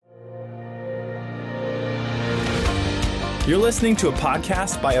You're listening to a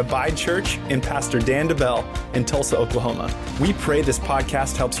podcast by Abide Church and Pastor Dan DeBell in Tulsa, Oklahoma. We pray this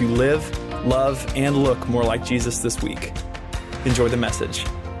podcast helps you live, love, and look more like Jesus this week. Enjoy the message.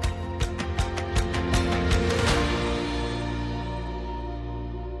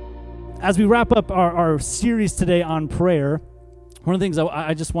 As we wrap up our series today on prayer, one of the things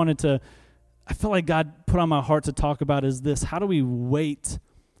I just wanted to, I feel like God put on my heart to talk about is this: how do we wait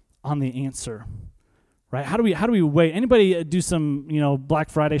on the answer? Right? How do we wait? Anybody do some, Black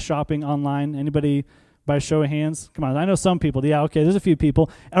Friday shopping online? Anybody by show of hands? Come on, I know some people. Yeah, okay, there's a few people.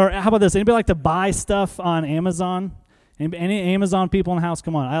 Or how about this? Anybody like to buy stuff on Amazon? Any Amazon people in the house?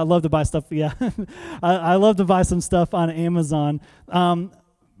 Come on, I love to buy stuff. Yeah, I love to buy some stuff on Amazon.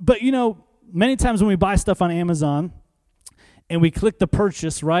 But many times when we buy stuff on Amazon and we click the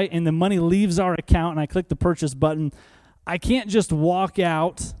purchase, right, and the money leaves our account and I click the purchase button, I can't just walk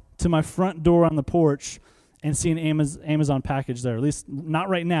out to my front door on the porch and see an Amazon package there. At least not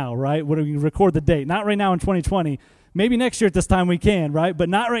right now, right? What do we record the date? Not right now in 2020. Maybe next year at this time we can, right? But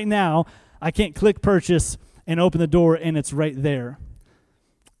not right now. I can't click purchase and open the door and it's right there.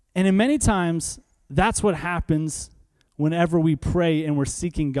 And in many times, that's what happens whenever we pray and we're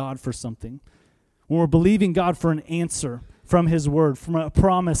seeking God for something. When we're believing God for an answer from His Word, from a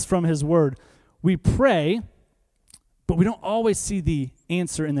promise from His Word, we pray, but we don't always see the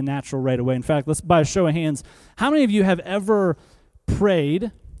answer in the natural right away. In fact, let's by a show of hands, how many of you have ever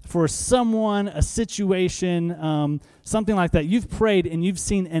prayed for someone, a situation, something like that? You've prayed and you've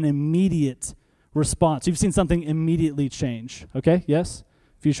seen an immediate response. You've seen something immediately change. Okay, yes?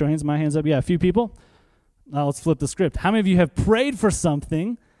 A few show of hands, my hand's up. Yeah, a few people. Now let's flip the script. How many of you have prayed for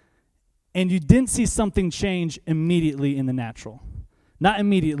something and you didn't see something change immediately in the natural? Not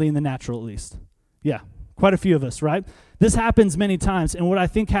immediately in the natural, at least. Yeah. Quite a few of us, right? This happens many times, and what I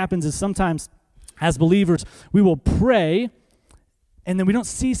think happens is sometimes as believers, we will pray, and then we don't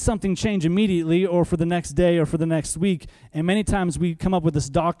see something change immediately or for the next day or for the next week, and many times we come up with this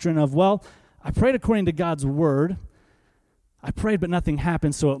doctrine of, well, I prayed according to God's word. I prayed, but nothing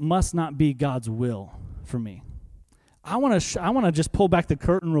happened, so it must not be God's will for me. I want to just pull back the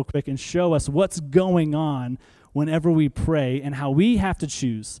curtain real quick and show us what's going on whenever we pray and how we have to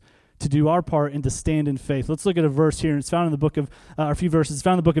choose to do our part and to stand in faith. Let's look at a verse here. It's found in the book of, a few verses. It's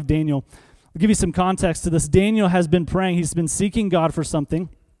found in the book of Daniel. I'll give you some context to this. Daniel has been praying. He's been seeking God for something.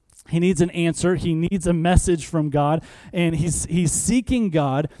 He needs an answer. He needs a message from God, and he's seeking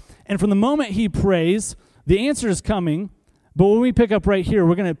God. And from the moment he prays, the answer is coming. But when we pick up right here,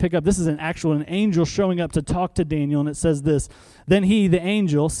 we're going to pick up, this is an angel showing up to talk to Daniel, and it says this: Then he, the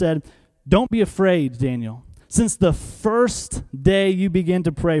angel, said, "Don't be afraid, Daniel. Since the first day you began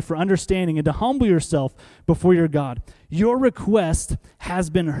to pray for understanding and to humble yourself before your God, your request has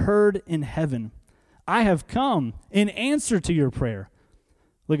been heard in heaven. I have come in answer to your prayer."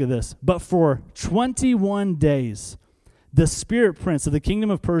 Look at this. "But for 21 days, the spirit prince of the kingdom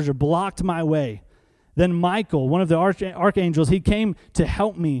of Persia blocked my way. Then Michael, one of the archangels, he came to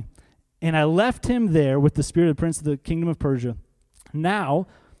help me, and I left him there with the spirit of the prince of the kingdom of Persia. Now,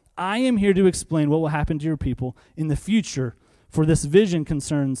 I am here to explain what will happen to your people in the future, for this vision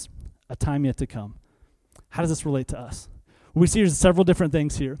concerns a time yet to come." How does this relate to us? We see there's several different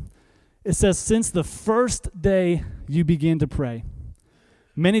things here. It says, since the first day you begin to pray.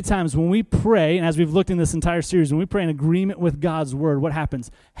 Many times when we pray, and as we've looked in this entire series, when we pray in agreement with God's word, what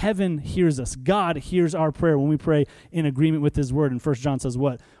happens? Heaven hears us. God hears our prayer when we pray in agreement with His word. And 1 John says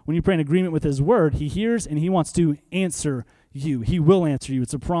what? When you pray in agreement with His word, He hears and He wants to answer you. He will answer you.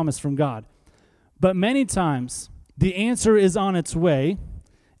 It's a promise from God. But many times, the answer is on its way,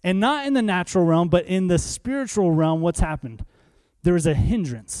 and not in the natural realm, but in the spiritual realm. What's happened? There is a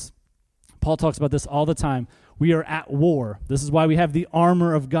hindrance. Paul talks about this all the time. We are at war. This is why we have the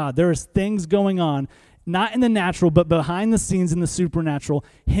armor of God. There is things going on, not in the natural, but behind the scenes in the supernatural,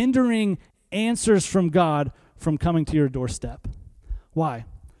 hindering answers from God from coming to your doorstep. Why?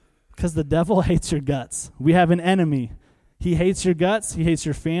 Because the devil hates your guts. We have an enemy. He hates your guts. He hates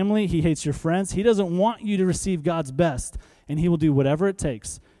your family. He hates your friends. He doesn't want you to receive God's best, and he will do whatever it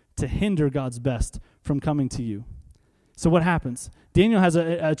takes to hinder God's best from coming to you. So what happens? Daniel has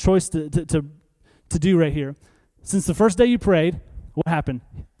a choice to do right here. Since the first day you prayed, what happened?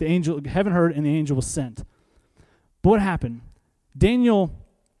 The angel, heaven heard, and the angel was sent. But what happened? Daniel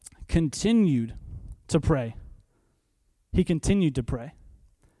continued to pray. He continued to pray.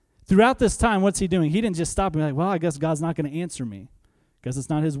 Throughout this time, what's he doing? He didn't just stop and be like, well, I guess God's not going to answer me. Guess it's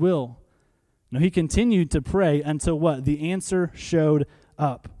not His will. No, he continued to pray until what? The answer showed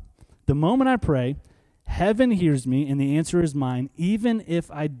up. The moment I pray, heaven hears me, and the answer is mine, even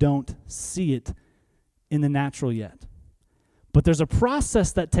if I don't see it in the natural yet. But there's a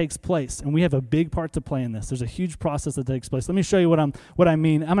process that takes place, and we have a big part to play in this. There's a huge process that takes place. Let me show you what I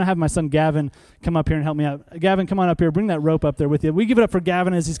mean. I'm going to have my son Gavin come up here and help me out. Gavin, come on up here. Bring that rope up there with you. We give it up for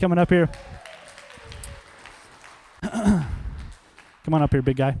Gavin as he's coming up here. Come on up here,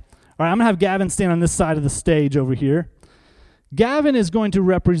 big guy. All right, I'm going to have Gavin stand on this side of the stage over here. Gavin is going to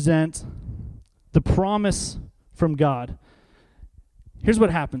represent the promise from God. Here's what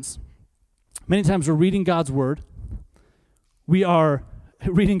happens. Many times we're reading God's word. We are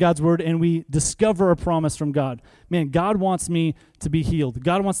reading God's word and we discover a promise from God. Man, God wants me to be healed.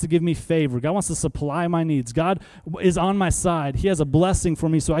 God wants to give me favor. God wants to supply my needs. God is on my side. He has a blessing for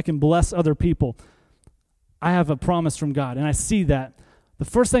me so I can bless other people. I have a promise from God, and I see that. The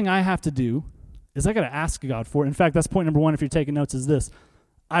first thing I have to do is I got to ask God for it. In fact, that's point number one if you're taking notes is this.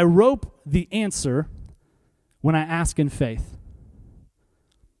 I rope the answer when I ask in faith.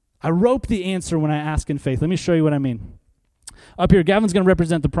 I rope the answer when I ask in faith. Let me show you what I mean. Up here, Gavin's going to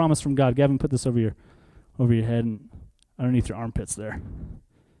represent the promise from God. Gavin, put this over your head and underneath your armpits there. I'm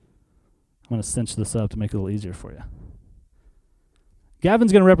going to cinch this up to make it a little easier for you.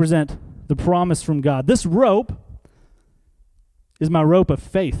 Gavin's going to represent the promise from God. This rope is my rope of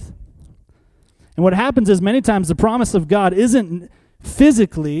faith. And what happens is many times the promise of God isn't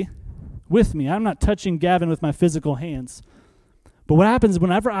physically with me. I'm not touching Gavin with my physical hands. But what happens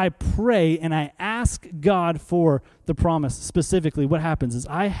whenever I pray and I ask God for the promise specifically, what happens is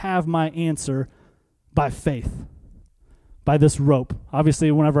I have my answer by faith, by this rope. Obviously,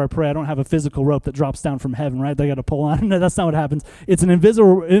 whenever I pray, I don't have a physical rope that drops down from heaven, right? They got to pull on. No, that's not what happens. It's an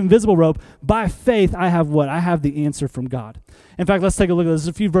invisible rope. By faith, I have what? I have the answer from God. In fact, let's take a look at this.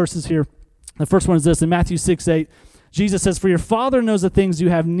 There's a few verses here. The first one is this. In Matthew 6:8, Jesus says, "For your Father knows the things you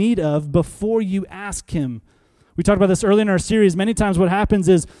have need of before you ask him." We talked about this early in our series. Many times what happens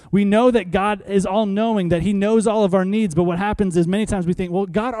is we know that God is all-knowing, that he knows all of our needs, but what happens is many times we think, well,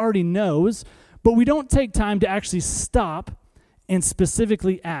 God already knows, but we don't take time to actually stop and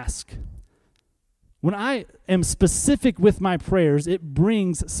specifically ask. When I am specific with my prayers, it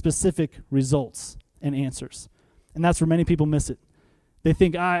brings specific results and answers. And that's where many people miss it. They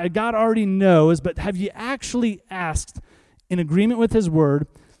think, God already knows, but have you actually asked in agreement with his word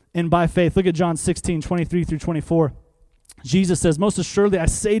and by faith? Look at John 16:23-24. Jesus says, "Most assuredly I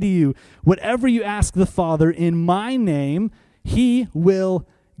say to you, whatever you ask the Father in my name, he will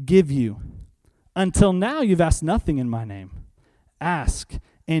give you. Until now you've asked nothing in my name. Ask,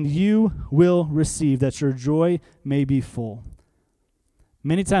 and you will receive, that your joy may be full."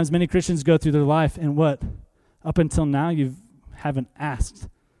 Many times, many Christians go through their life, and what? Up until now, you haven't asked,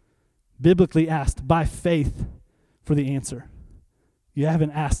 biblically asked, by faith for the answer. You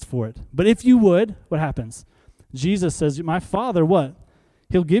haven't asked for it. But if you would, what happens? Jesus says, my Father, what?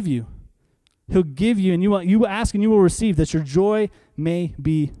 He'll give you. He'll give you, and you will ask and you will receive, that your joy may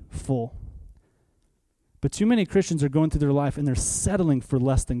be full. But too many Christians are going through their life and they're settling for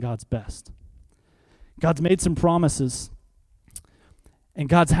less than God's best. God's made some promises, and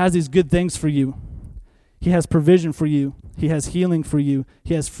God has these good things for you. He has provision for you. He has healing for you.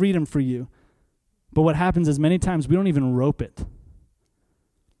 He has freedom for you. But what happens is many times we don't even rope it.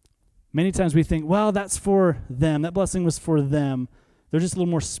 Many times we think, well, that's for them. That blessing was for them. They're just a little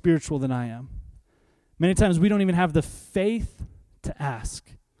more spiritual than I am. Many times we don't even have the faith to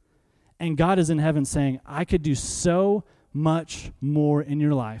ask. And God is in heaven saying, I could do so much more in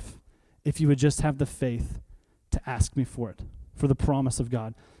your life if you would just have the faith to ask me for it, for the promise of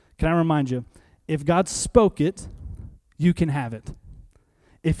God. Can I remind you, if God spoke it, you can have it.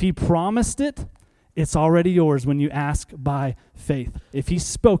 If he promised it, it's already yours when you ask by faith. If he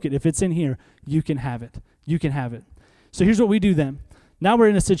spoke it, if it's in here, you can have it. You can have it. So here's what we do then. Now we're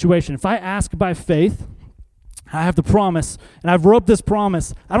in a situation. If I ask by faith, I have the promise, and I've roped this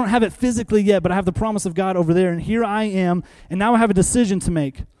promise. I don't have it physically yet, but I have the promise of God over there, and here I am, and now I have a decision to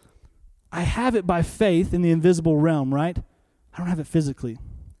make. I have it by faith in the invisible realm, right? I don't have it physically.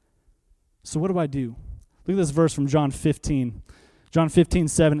 So what do? Look at this verse from John 15. John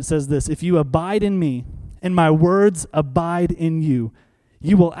 15:7, it says this, "If you abide in me, and my words abide in you,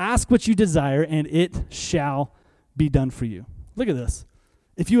 you will ask what you desire, and it shall be done for you." Look at this.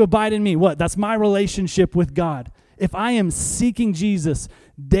 If you abide in me, what? That's my relationship with God. If I am seeking Jesus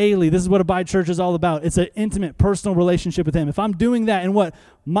daily, this is what Abide Church is all about. It's an intimate, personal relationship with him. If I'm doing that, and what?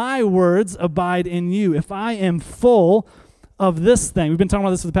 My words abide in you. If I am full of this thing, we've been talking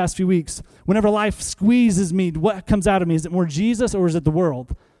about this for the past few weeks. Whenever life squeezes me, what comes out of me? Is it more Jesus or is it the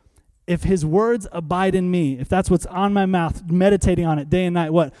world? If his words abide in me, if that's what's on my mouth, meditating on it day and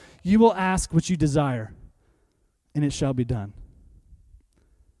night, what? You will ask what you desire, and it shall be done.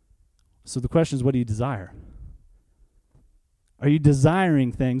 So the question is, what do you desire? Are you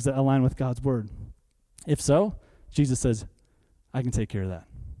desiring things that align with God's word? If so, Jesus says, I can take care of that.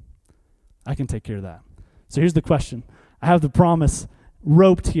 I can take care of that. So here's the question. I have the promise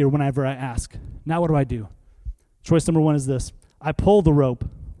roped here whenever I ask. Now what do? Choice number 1 is this. I pull the rope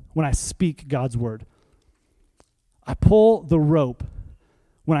when I speak God's word. I pull the rope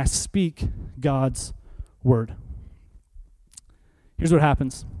when I speak God's word. Here's what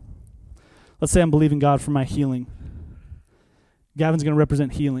happens. Let's say I'm believing God for my healing. Gavin's going to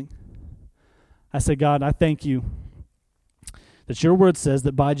represent healing. I say, God, I thank you that your word says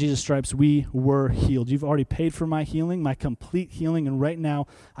that by Jesus' stripes we were healed. You've already paid for my healing, my complete healing, and right now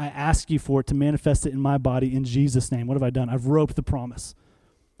I ask you for it to manifest it in my body in Jesus' name. What have I done? I've roped the promise.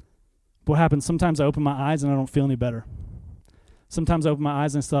 But what happens? Sometimes I open my eyes and I don't feel any better. Sometimes I open my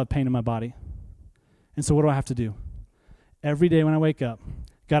eyes and I still have pain in my body. And so what do I have to do? Every day when I wake up,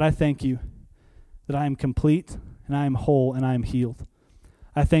 God, I thank you that I am complete and I am whole and I am healed.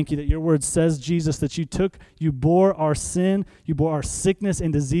 I thank you that your word says, Jesus, that you bore our sin, you bore our sickness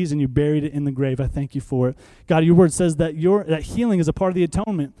and disease, and you buried it in the grave. I thank you for it. God, your word says that that healing is a part of the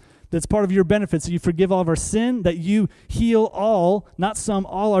atonement. That's part of your benefits. That you forgive all of our sin, that you heal all, not some,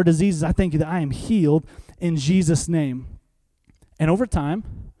 all our diseases. I thank you that I am healed in Jesus' name. And over time,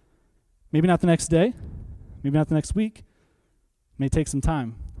 maybe not the next day, maybe not the next week, it may take some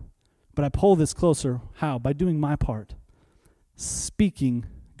time, but I pull this closer. How? By doing my part. Speaking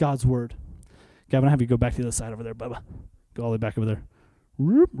God's word. Gavin, I have you go back to the other side over there, Bubba. Go all the way back over there.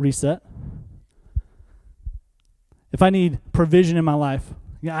 Reset. If I need provision in my life,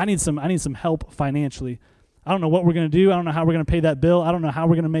 I need some help financially. I don't know what we're going to do. I don't know how we're going to pay that bill. I don't know how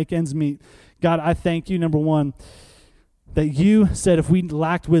we're going to make ends meet. God, I thank you, number 1, that you said if we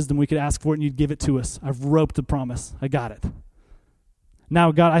lacked wisdom, we could ask for it and you'd give it to us. I've roped the promise. I got it.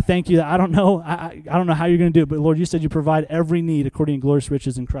 Now, God, I thank you that I don't know how you're going to do it, but Lord, you said you provide every need according to glorious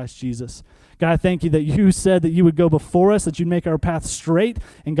riches in Christ Jesus. God, I thank you that you said that you would go before us, that you'd make our path straight,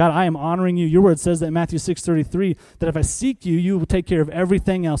 and God, I am honoring you. Your word says that in Matthew 6:33, that if I seek you, you will take care of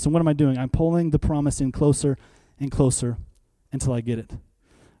everything else. And what am I doing? I'm pulling the promise in closer and closer until I get it. All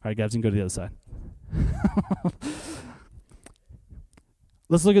right, guys, you can go to the other side.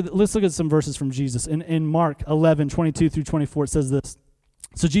 Let's look at some verses from Jesus. In Mark 11:22-24, it says this.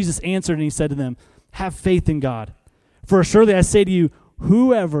 So Jesus answered and he said to them, have faith in God. For surely I say to you,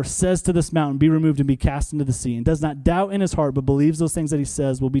 whoever says to this mountain, be removed and be cast into the sea, and does not doubt in his heart, but believes those things that he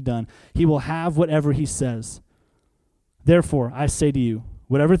says will be done, he will have whatever he says. Therefore, I say to you,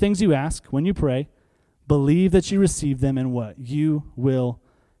 whatever things you ask when you pray, believe that you receive them, and what? You will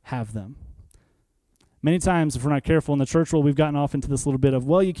have them. Many times, if we're not careful in the church world, we've gotten off into this little bit of,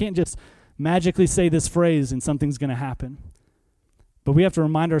 well, you can't just magically say this phrase and something's going to happen. But we have to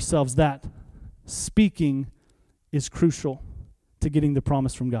remind ourselves that speaking is crucial to getting the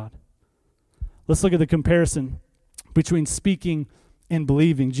promise from God. Let's look at the comparison between speaking and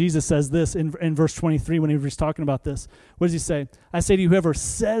believing. Jesus says this in verse 23 when he was talking about this. What does he say? I say to you, whoever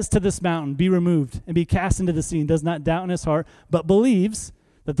says to this mountain, be removed and be cast into the sea, and does not doubt in his heart, but believes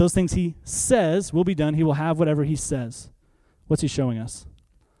that those things he says will be done, he will have whatever he says. What's he showing us?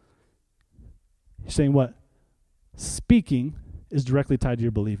 He's saying what? Speaking is directly tied to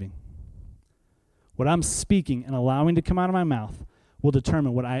your believing. What I'm speaking and allowing to come out of my mouth will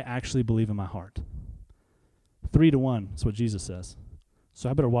determine what I actually believe in my heart. 3-1 is what Jesus says. So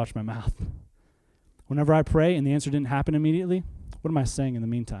I better watch my mouth. Whenever I pray and the answer didn't happen immediately, what am I saying in the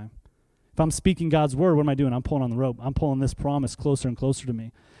meantime? If I'm speaking God's word, what am I doing? I'm pulling on the rope. I'm pulling this promise closer and closer to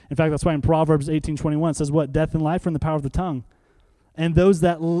me. In fact, that's why in Proverbs 18:21 it says what? Death and life are in the power of the tongue. And those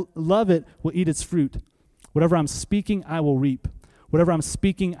that love it will eat its fruit. Whatever I'm speaking, I will reap. Whatever I'm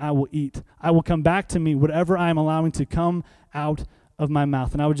speaking, I will eat. I will come back to me, whatever I am allowing to come out of my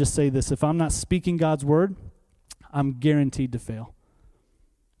mouth. And I would just say this, if I'm not speaking God's word, I'm guaranteed to fail.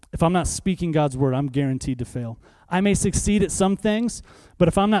 If I'm not speaking God's word, I'm guaranteed to fail. I may succeed at some things, but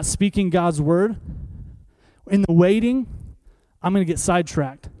if I'm not speaking God's word, in the waiting, I'm going to get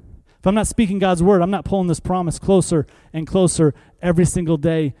sidetracked. If I'm not speaking God's word, I'm not pulling this promise closer and closer every single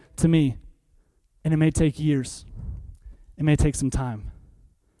day to me. And it may take years. It may take some time.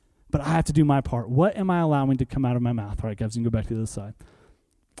 But I have to do my part. What am I allowing to come out of my mouth? All right, guys, you can go back to the other side.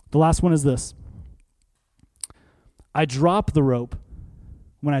 The last one is this. I drop the rope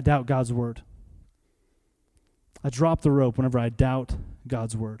when I doubt God's word. I drop the rope whenever I doubt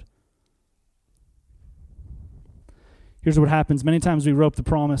God's word. Here's what happens. Many times we rope the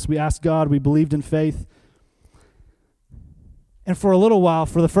promise. We asked God. We believed in faith. And for a little while,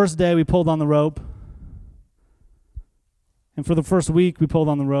 for the first day, we pulled on the rope. And for the first week, we pulled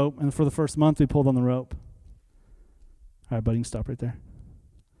on the rope. And for the first month, we pulled on the rope. All right, buddy, you can stop right there.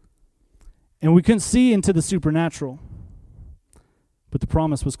 And we couldn't see into the supernatural, but the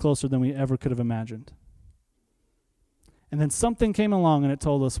promise was closer than we ever could have imagined. And then something came along and it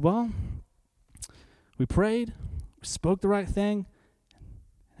told us, well, we prayed, we spoke the right thing,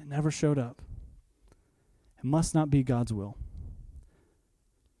 and it never showed up. It must not be God's will.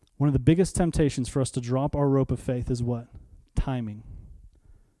 One of the biggest temptations for us to drop our rope of faith is what? Timing.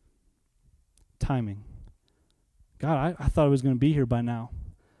 Timing. God, I thought I was going to be here by now.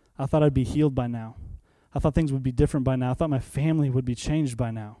 I thought I'd be healed by now. I thought things would be different by now. I thought my family would be changed by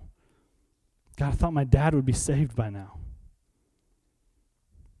now. God, I thought my dad would be saved by now.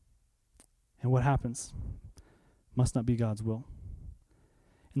 And what happens? Must not be God's will.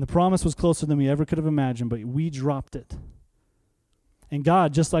 And the promise was closer than we ever could have imagined, but we dropped it. And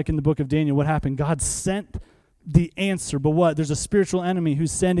God, just like in the book of Daniel, what happened? God sent the answer, but what? There's a spiritual enemy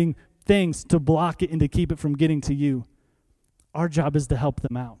who's sending things to block it and to keep it from getting to you. Our job is to help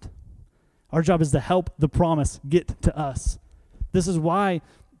them out. Our job is to help the promise get to us. This is why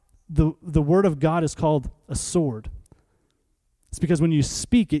the word of God is called a sword. It's because when you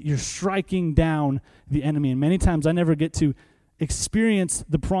speak it, you're striking down the enemy. And many times I never get to experience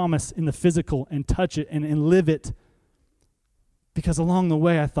the promise in the physical and touch it and live it, because along the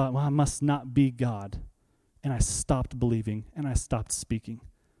way I thought, well, I must not be God. And I stopped believing and I stopped speaking.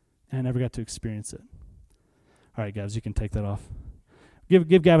 And I never got to experience it. All right, guys, you can take that off.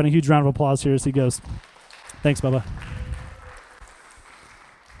 Give Gavin a huge round of applause here as he goes. Thanks, Bubba.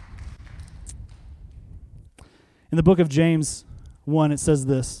 In the book of James 1, it says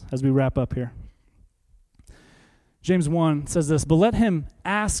this as we wrap up here. James 1 says this, but let him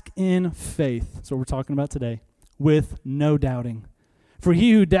ask in faith, that's what we're talking about today, with no doubting. For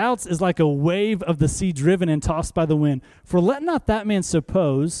he who doubts is like a wave of the sea driven and tossed by the wind. For let not that man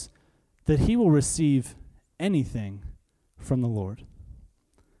suppose that he will receive anything from the Lord.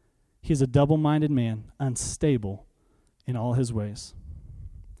 He is a double-minded man, unstable in all his ways.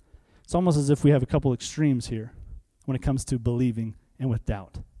 It's almost as if we have a couple extremes here when it comes to believing and with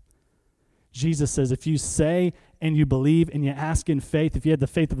doubt. Jesus says if you say and you believe and you ask in faith, if you had the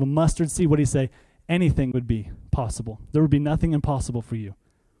faith of a mustard seed, what did he say? Anything would be possible. There would be nothing impossible for you.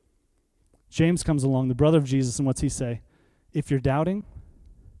 James comes along, the brother of Jesus, and what's he say? If you're doubting,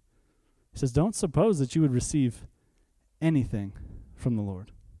 he says, don't suppose that you would receive anything from the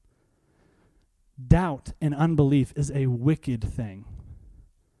Lord. Doubt and unbelief is a wicked thing.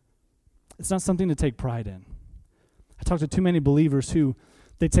 It's not something to take pride in. I talk to too many believers who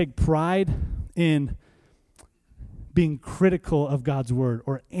they take pride in being critical of God's word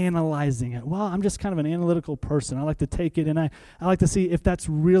or analyzing it. Well, I'm just kind of an analytical person. I like to take it and I like to see if that's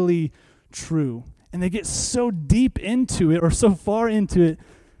really true. And they get so deep into it or so far into it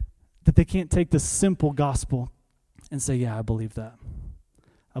that they can't take the simple gospel and say, yeah, I believe that.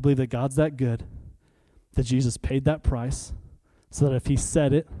 I believe that God's that good, that Jesus paid that price, so that if he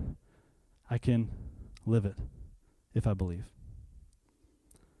said it, I can live it if I believe.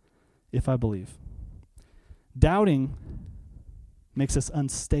 If I believe. Doubting makes us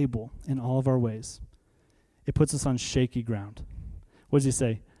unstable in all of our ways. It puts us on shaky ground. What does he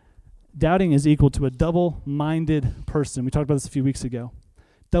say? Doubting is equal to a double-minded person. We talked about this a few weeks ago.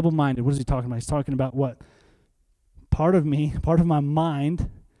 Double-minded. What is he talking about? He's talking about what? Part of me, part of my mind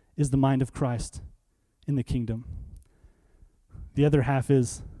is the mind of Christ in the kingdom. The other half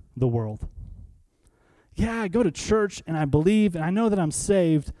is the world. Yeah, I go to church and I believe and I know that I'm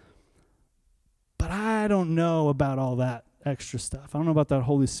saved, but I don't know about all that extra stuff. I don't know about that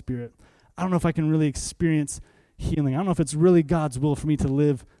Holy Spirit. I don't know if I can really experience healing. I don't know if it's really God's will for me to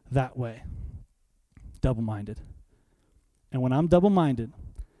live that way. Double-minded. And when I'm double-minded,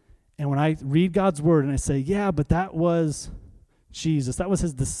 and when I read God's word and I say, yeah, but that was Jesus, that was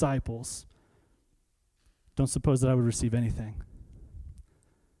his disciples, don't suppose that I would receive anything.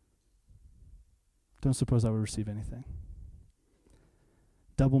 Don't suppose I would receive anything.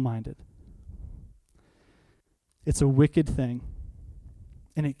 Double-minded. It's a wicked thing,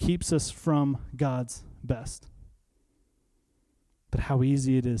 and it keeps us from God's best. But how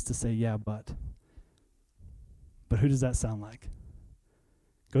easy it is to say, yeah, but. But who does that sound like?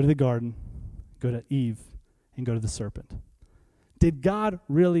 Go to the garden, go to Eve, and go to the serpent. Did God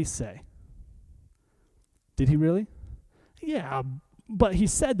really say? Did he really? Yeah, but he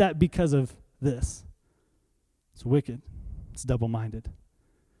said that because of this. It's wicked. It's double-minded.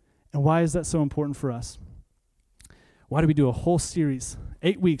 And why is that so important for us? Why do we do a whole series,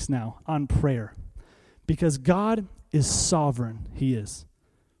 8 weeks now, on prayer? Because God is sovereign. He is.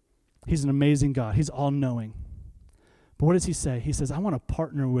 He's an amazing God. He's all-knowing. But what does he say? He says, I want to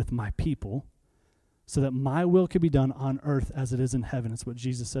partner with my people so that my will could be done on earth as it is in heaven. It's what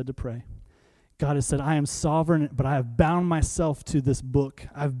Jesus said to pray. God has said, I am sovereign, but I have bound myself to this book.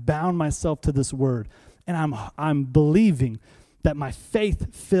 I've bound myself to this word. And I'm believing that my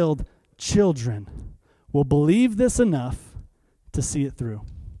faith-filled children will believe this enough to see it through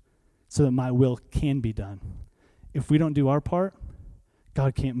so that my will can be done. If we don't do our part,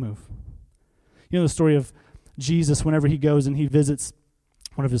 God can't move. You know the story of Jesus whenever he goes and he visits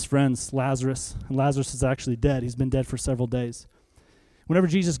one of his friends, Lazarus. And Lazarus is actually dead. He's been dead for several days. Whenever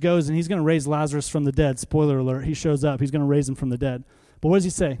Jesus goes and he's going to raise Lazarus from the dead, spoiler alert, he shows up. He's going to raise him from the dead. But what does he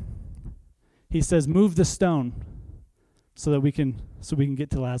say? He says, move the stone so we can get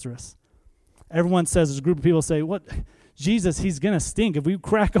to Lazarus. Everyone says, there's a group of people say, what? Jesus, he's going to stink. If we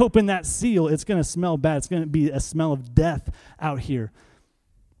crack open that seal, it's going to smell bad. It's going to be a smell of death out here.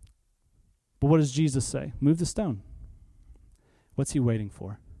 But what does Jesus say? Move the stone. What's he waiting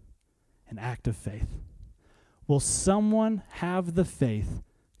for? An act of faith. Will someone have the faith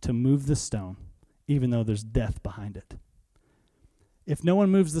to move the stone, even though there's death behind it? If no one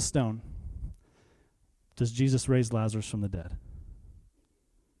moves the stone, does Jesus raise Lazarus from the dead?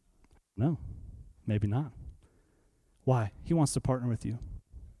 No, maybe not. Why? He wants to partner with you.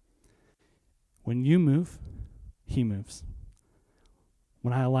 When you move, he moves.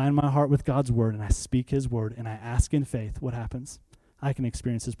 When I align my heart with God's word and I speak his word and I ask in faith, what happens? I can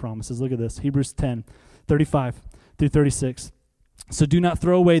experience his promises. Look at this. Hebrews 10:35-36. So do not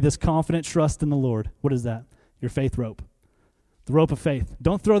throw away this confident trust in the Lord. What is that? Your faith rope. The rope of faith.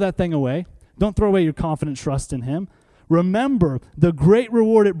 Don't throw that thing away. Don't throw away your confident trust in him. Remember the great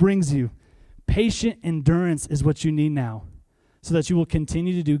reward it brings you. Patient endurance is what you need now so that you will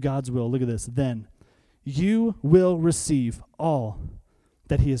continue to do God's will. Look at this. Then you will receive all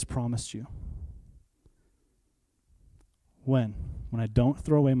that he has promised you. When I don't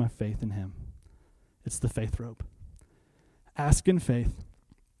throw away my faith in him, it's the faith rope. Ask in faith.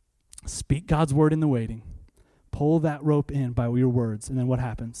 Speak God's word in the waiting. Pull that rope in by your words. And then what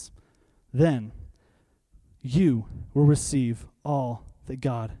happens? Then you will receive all that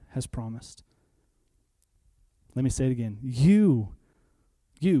God has promised. Let me say it again. You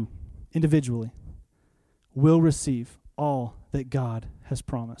individually will receive all that God has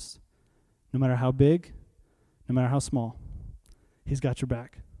promised. No matter how big, no matter how small, he's got your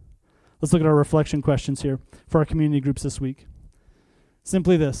back. Let's look at our reflection questions here for our community groups this week.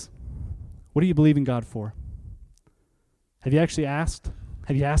 Simply this. What are you believing God for? Have you actually asked?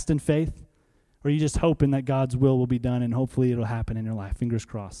 Have you asked in faith? Or are you just hoping that God's will be done and hopefully it'll happen in your life? Fingers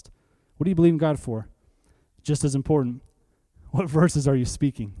crossed. What do you believe in God for? Just as important, what verses are you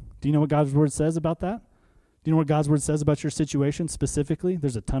speaking? Do you know what God's word says about that? Do you know what God's word says about your situation specifically?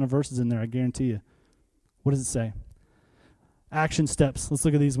 There's a ton of verses in there, I guarantee you. What does it say? Action steps. Let's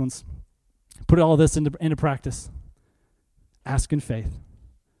look at these ones. Put all of this into practice. Ask in faith.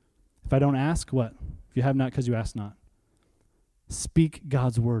 If I don't ask, what? If you have not, because you ask not. Speak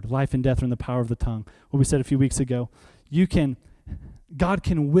God's word. Life and death are in the power of the tongue. What we said a few weeks ago. God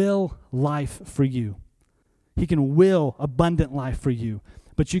can will life for you. He can will abundant life for you.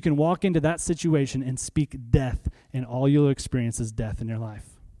 But you can walk into that situation and speak death, and all you'll experience is death in your life.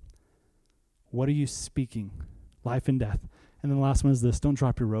 What are you speaking? Life and death. And then the last one is this. Don't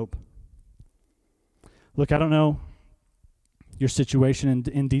drop your rope. Look, I don't know your situation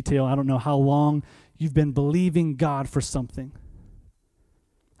in detail. I don't know how long you've been believing God for something.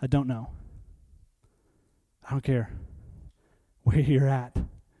 I don't know. I don't care where you're at.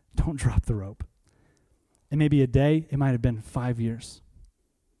 Don't drop the rope. It may be a day. It might have been 5 years.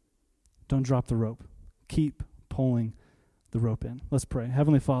 Don't drop the rope. Keep pulling the rope in. Let's pray.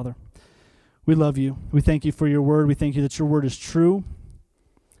 Heavenly Father, we love you. We thank you for your word. We thank you that your word is true.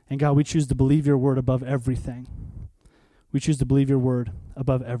 And God, we choose to believe your word above everything. We choose to believe your word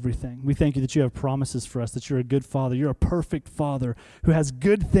above everything. We thank you that you have promises for us, that you're a good father. You're a perfect father who has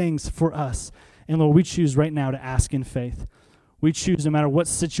good things for us. And Lord, we choose right now to ask in faith. We choose, no matter what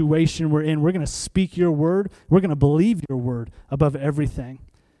situation we're in, we're going to speak your word. We're going to believe your word above everything.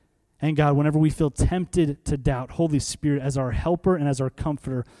 And God, whenever we feel tempted to doubt, Holy Spirit, as our helper and as our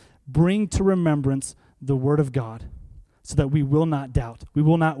comforter, bring to remembrance the word of God so that we will not doubt, we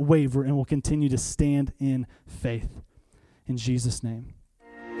will not waver, and will continue to stand in faith. In Jesus' name.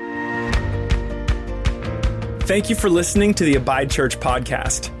 Thank you for listening to the Abide Church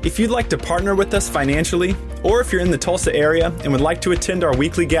podcast. If you'd like to partner with us financially, or if you're in the Tulsa area and would like to attend our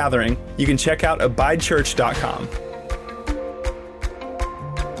weekly gathering, you can check out abidechurch.com.